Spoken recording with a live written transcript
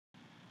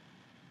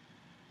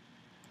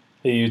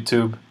Hey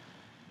YouTube,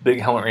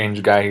 Big Helmet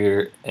Ranger guy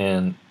here,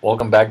 and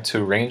welcome back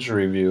to Ranger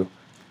Review.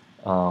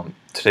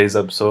 Today's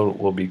episode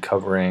will be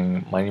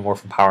covering Mighty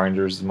Morphin Power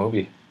Rangers, the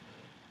movie.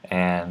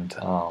 And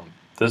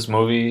this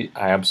movie,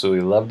 I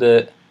absolutely loved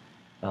it.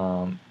 It's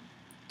one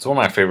of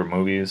my favorite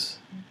movies.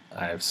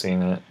 I've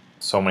seen it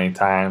so many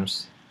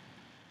times.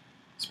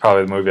 It's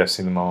probably the movie I've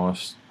seen the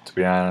most, to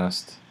be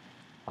honest.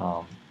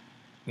 Um,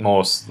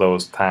 most of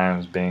those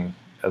times being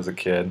as a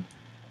kid,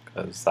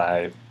 because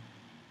I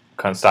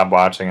couldn't stop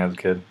watching as a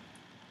kid.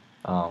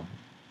 Um,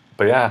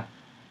 but yeah,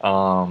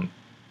 um,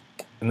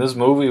 in this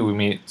movie we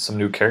meet some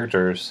new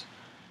characters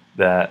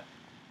that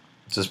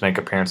just make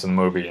appearance in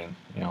the movie,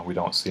 and we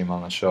don't see them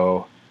on the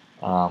show.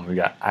 We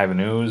got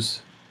Ivan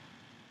Ooze,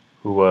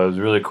 who was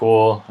really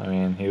cool. I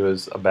mean, he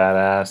was a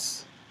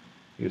badass.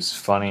 He was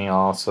funny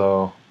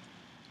also,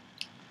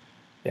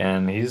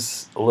 and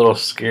he's a little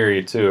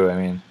scary too. I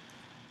mean,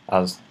 I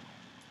was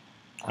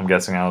I'm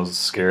guessing I was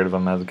scared of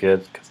him as a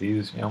kid because he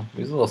was a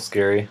little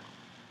scary.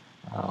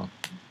 Um,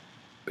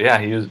 but yeah,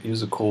 he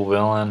was a cool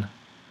villain.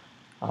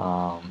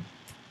 Um,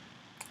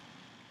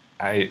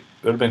 it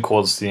would have been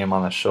cool to see him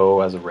on the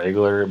show as a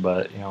regular,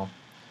 but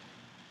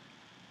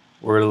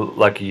we're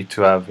lucky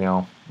to have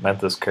met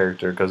this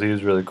character because he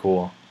was really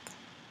cool.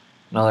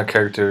 Another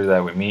character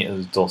that we meet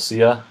is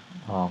Dulcia.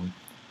 Um,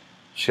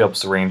 she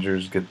helps the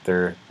Rangers get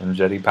their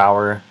Ninjetti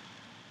power,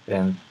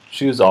 and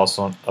she was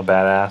also a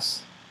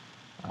badass.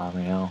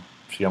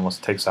 She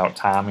almost takes out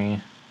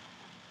Tommy.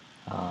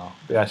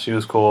 Yeah, she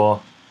was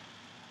cool.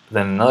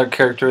 Then another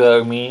character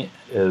that we meet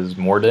is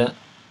Mordant.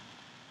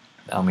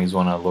 He's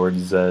one of Lord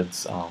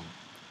Zed's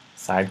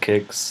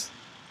sidekicks,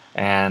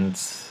 and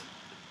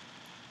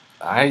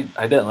I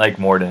didn't like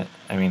Mordant.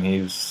 I mean,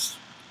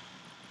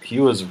 he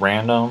was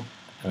random.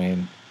 I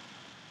mean,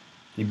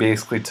 he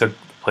basically took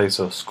the place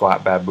of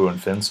Squat, Babu,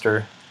 and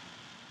Finster.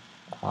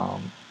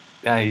 Um,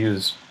 yeah, he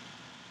was.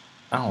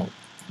 I don't know.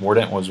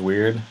 Mordant was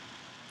weird.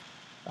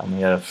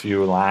 He had a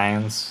few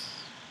lines,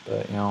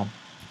 but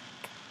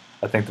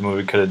I think the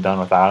movie could have done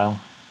without him.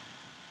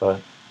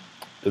 But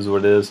it is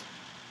what it is.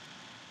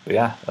 But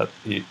yeah,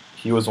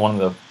 he was one of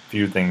the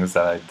few things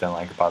that I didn't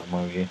like about the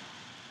movie.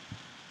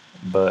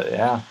 But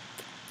yeah,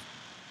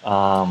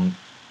 um,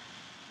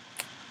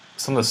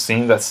 some of the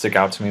scenes that stick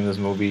out to me in this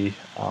movie,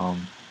 for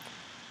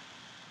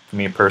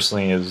me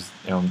personally, is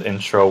the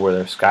intro where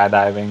they're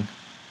skydiving.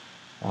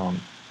 Um,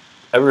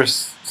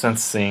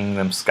 since seeing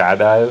them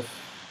skydive,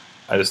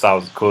 I just thought it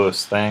was the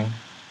coolest thing.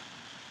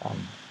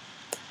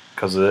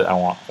 Because of it, I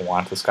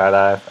want to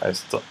skydive.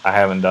 I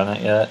haven't done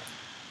it yet,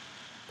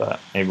 but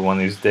maybe one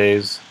of these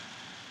days.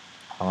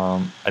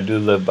 I do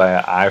live by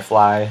an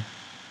iFly,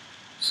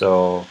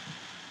 so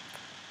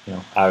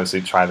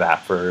obviously try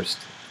that first.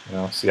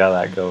 See how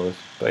that goes.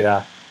 But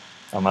yeah,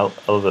 I love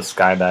the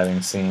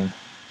skydiving scene.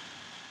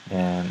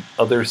 And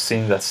other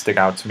scenes that stick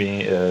out to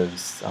me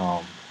is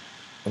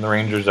when the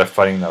Rangers are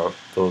fighting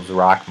those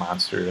rock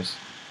monsters.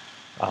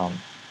 Um,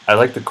 I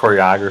like the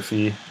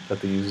choreography that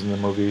they use in the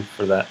movie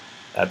for that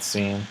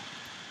scene.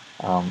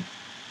 That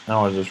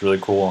was just really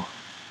cool.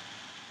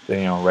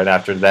 Then right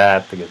after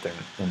that, they get their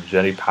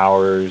Ninjetti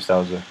powers. That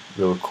was a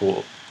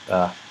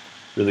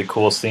really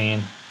cool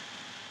scene.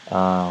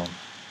 Um,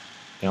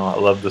 I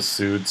love the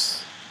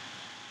suits,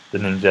 the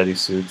Ninjetti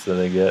suits that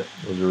they get.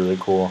 Those are really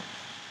cool.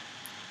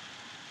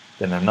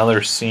 Then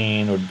another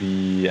scene would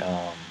be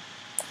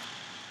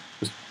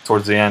just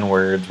towards the end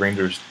where the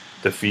Rangers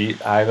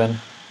defeat Ivan,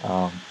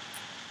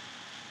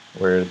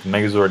 where the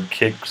Megazord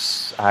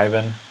kicks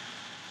Ivan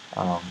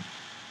um,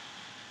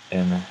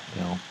 in a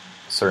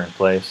certain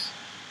place.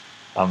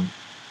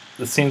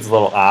 The scene's a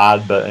little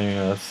odd, but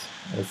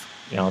it's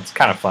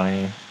kind of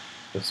funny.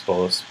 It's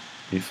supposed to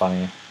be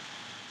funny.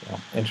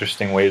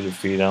 Interesting way to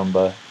defeat him,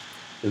 but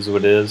it is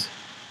what it is.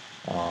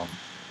 Um,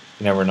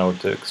 you never know what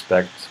to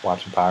expect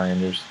watching Power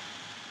Rangers.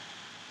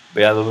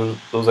 But yeah,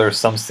 those are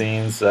some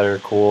scenes that are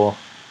cool.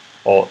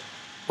 Well,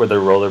 where they're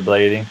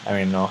rollerblading. I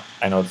mean, no,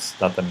 I know it's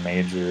nothing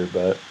major,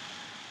 but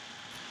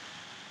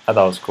I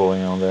thought it was cool.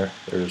 They're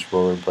just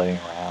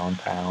rollerblading around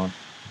town.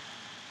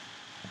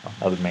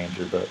 Nothing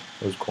major, but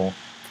it was cool.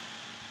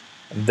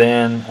 And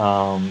then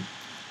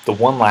the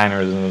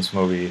one-liners in this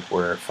movie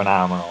were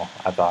phenomenal.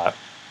 I thought.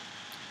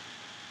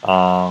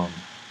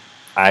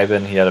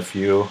 Ivan, he had a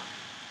few.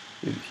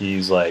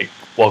 He's like,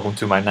 "Welcome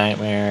to my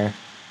nightmare."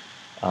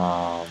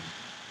 Um,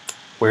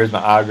 Where's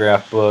my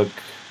autograph book?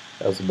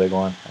 That was a big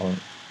one.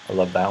 I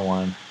love that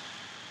one.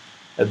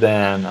 And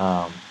then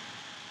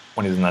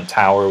when he's in the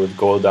tower with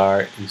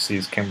Goldar, he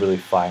sees Kimberly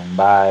flying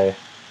by,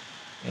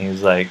 and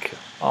he's like,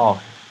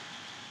 "Oh,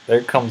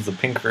 there comes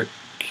the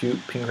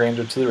cute Pink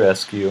Ranger to the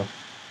rescue."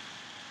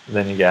 And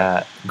then you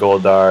got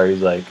Goldar.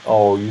 He's like,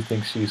 "Oh, you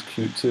think she's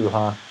cute too,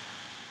 huh?"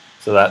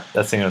 So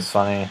that scene was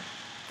funny.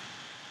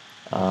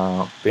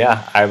 But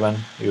yeah, Ivan,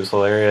 he was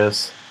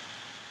hilarious.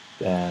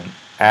 Then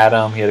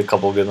Adam, he had a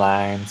couple good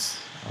lines.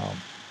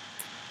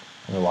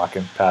 When they're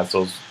walking past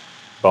those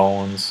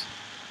bones,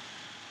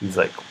 he's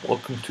like,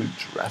 "Welcome to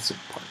Jurassic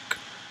Park."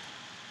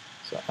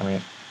 So I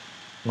mean,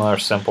 another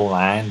simple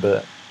line,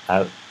 but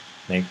it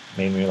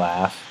made me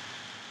laugh.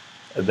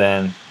 And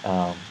then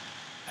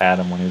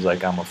Adam, when he's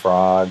like, "I'm a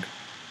frog,"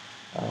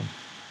 um,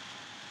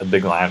 a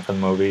big line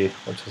from the movie,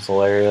 which is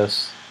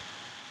hilarious.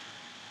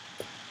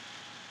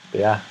 But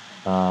yeah,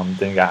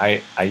 then you got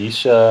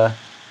Aisha.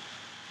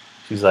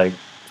 She's like,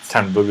 "It's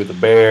time to boogie with the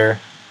bear."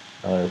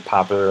 Another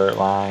popular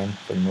line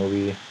from the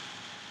movie.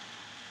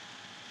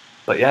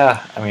 But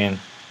yeah, I mean,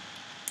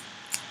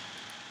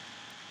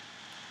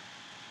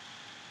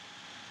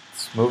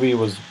 this movie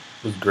was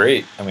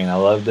great. I mean, I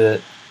loved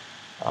it.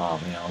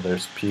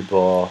 There's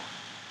people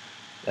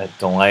that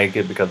don't like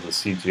it because of the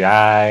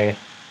CGI,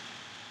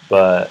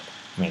 but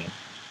I mean,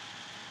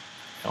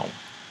 you know,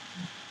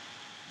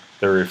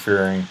 they're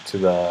referring to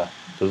the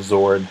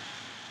Zord.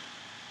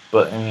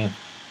 But I mean,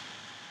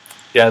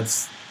 yeah,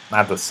 it's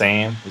not the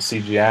same with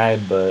CGI,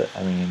 but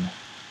I mean,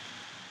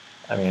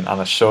 on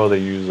the show they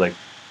use like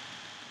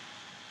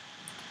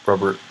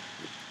rubber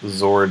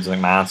Zords, like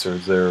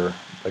monsters. They're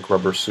like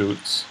rubber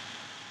suits.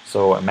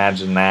 So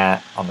imagine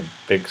that on the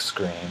big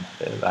screen.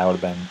 That would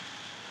have been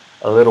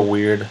a little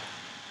weird.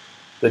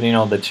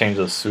 Then they changed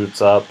the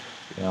suits up,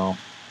 you know,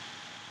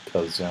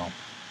 because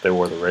they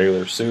wore the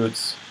regular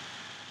suits.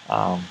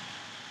 It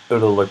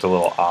would have looked a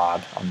little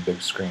odd on the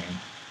big screen.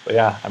 But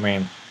yeah, I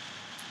mean,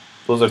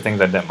 those are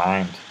things I didn't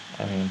mind.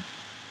 I mean,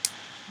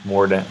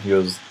 he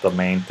was the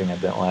main thing I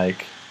didn't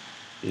like.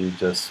 I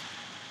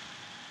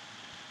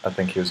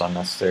think he was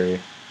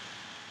unnecessary.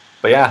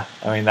 But yeah,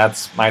 I mean,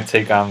 that's my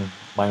take on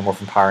Mighty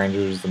Morphin Power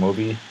Rangers, the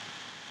movie.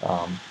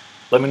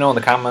 Let me know in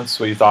the comments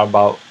what you thought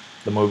about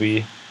the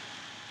movie.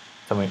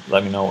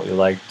 Let me know what you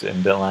liked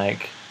and didn't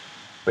like.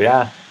 But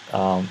yeah,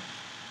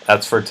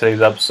 that's for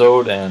today's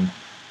episode, and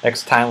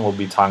next time we'll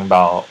be talking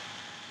about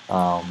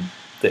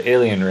the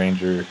Alien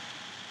Ranger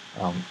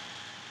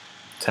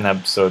 10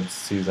 episode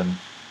season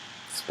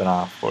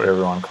spinoff, whatever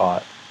you want to call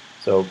it.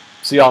 So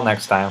see y'all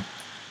next time.